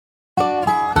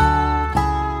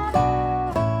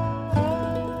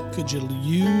Could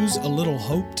you use a little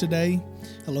hope today?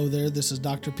 Hello there, this is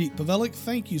Dr. Pete Pavelic.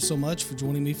 Thank you so much for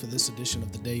joining me for this edition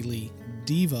of the Daily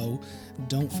Devo.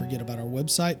 Don't forget about our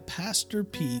website,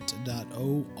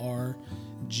 pastorpete.org.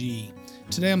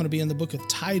 Today I'm going to be in the book of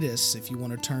Titus, if you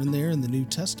want to turn there in the New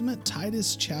Testament,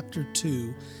 Titus chapter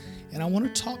 2. And I want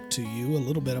to talk to you a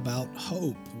little bit about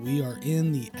hope. We are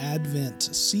in the Advent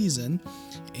season,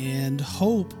 and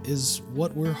hope is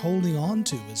what we're holding on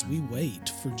to as we wait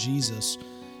for Jesus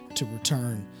to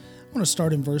return. I want to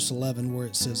start in verse 11 where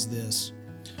it says this: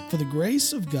 "For the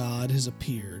grace of God has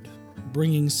appeared,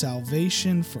 bringing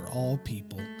salvation for all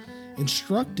people,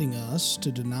 instructing us to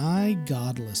deny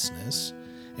godlessness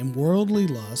and worldly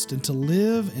lust, and to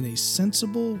live in a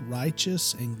sensible,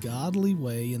 righteous, and godly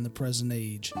way in the present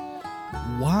age,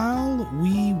 while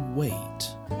we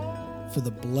wait for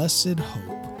the blessed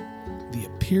hope, the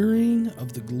appearing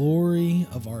of the glory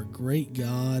of our great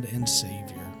God and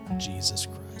Savior, Jesus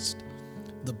Christ."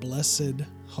 The blessed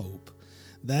hope.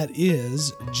 That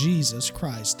is Jesus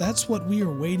Christ. That's what we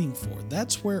are waiting for.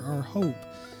 That's where our hope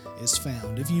is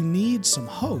found. If you need some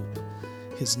hope,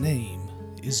 His name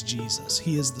is Jesus.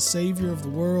 He is the Savior of the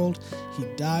world. He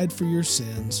died for your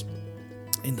sins,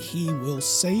 and He will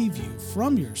save you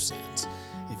from your sins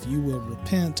if you will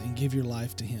repent and give your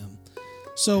life to Him.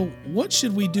 So, what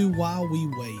should we do while we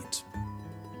wait?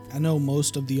 I know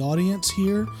most of the audience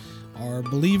here are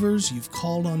believers. You've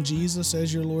called on Jesus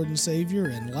as your Lord and Savior,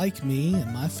 and like me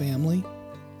and my family,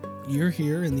 you're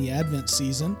here in the Advent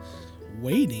season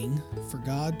waiting for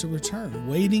God to return,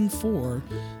 waiting for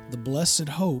the blessed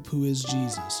hope who is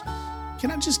Jesus.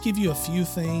 Can I just give you a few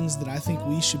things that I think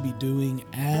we should be doing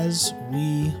as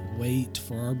we wait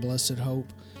for our blessed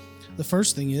hope? The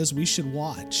first thing is we should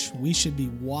watch. We should be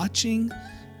watching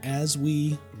as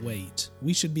we wait.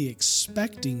 We should be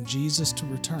expecting Jesus to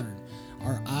return.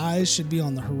 Our eyes should be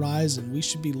on the horizon. We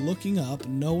should be looking up,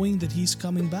 knowing that He's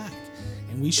coming back.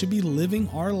 And we should be living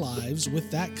our lives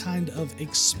with that kind of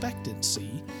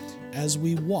expectancy as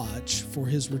we watch for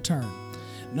His return.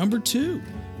 Number two,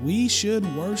 we should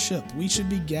worship. We should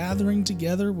be gathering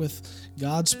together with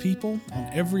God's people on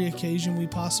every occasion we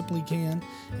possibly can,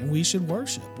 and we should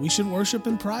worship. We should worship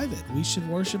in private. We should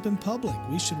worship in public.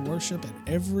 We should worship at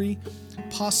every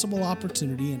possible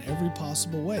opportunity in every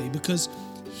possible way, because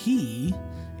He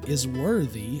is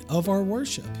worthy of our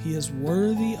worship. He is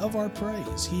worthy of our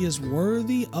praise. He is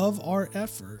worthy of our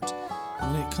effort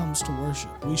when it comes to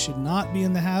worship. We should not be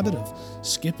in the habit of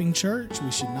skipping church.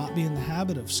 We should not be in the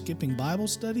habit of skipping Bible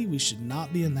study. We should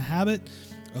not be in the habit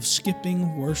of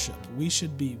skipping worship. We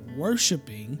should be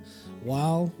worshiping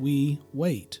while we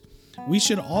wait. We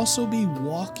should also be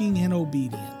walking in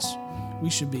obedience. We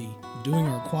should be doing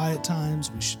our quiet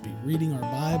times. We should be reading our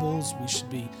Bibles. We should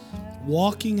be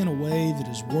walking in a way that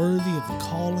is worthy of the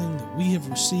calling that we have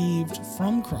received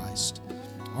from Christ,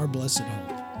 our blessed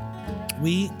hope.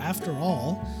 We, after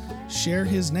all, share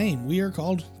His name. We are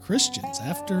called Christians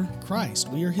after Christ.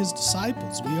 We are His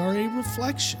disciples. We are a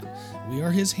reflection. We are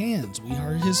His hands. We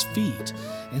are His feet.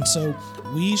 And so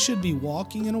we should be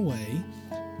walking in a way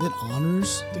that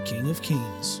honors the King of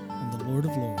Kings and the Lord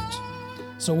of Lords.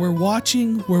 So we're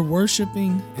watching, we're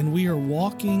worshiping, and we are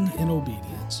walking in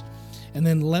obedience. And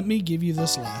then let me give you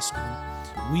this last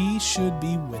one. We should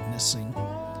be witnessing.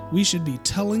 We should be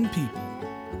telling people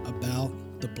about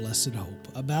the blessed hope,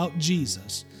 about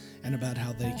Jesus, and about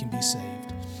how they can be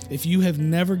saved. If you have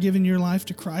never given your life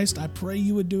to Christ, I pray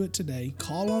you would do it today.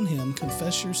 Call on Him,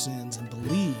 confess your sins, and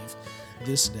believe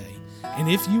this day. And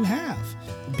if you have,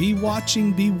 be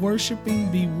watching, be worshiping,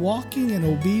 be walking in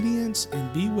obedience,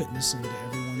 and be witnessing to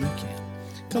everyone you can.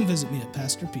 Come visit me at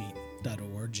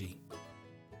pastorpete.org.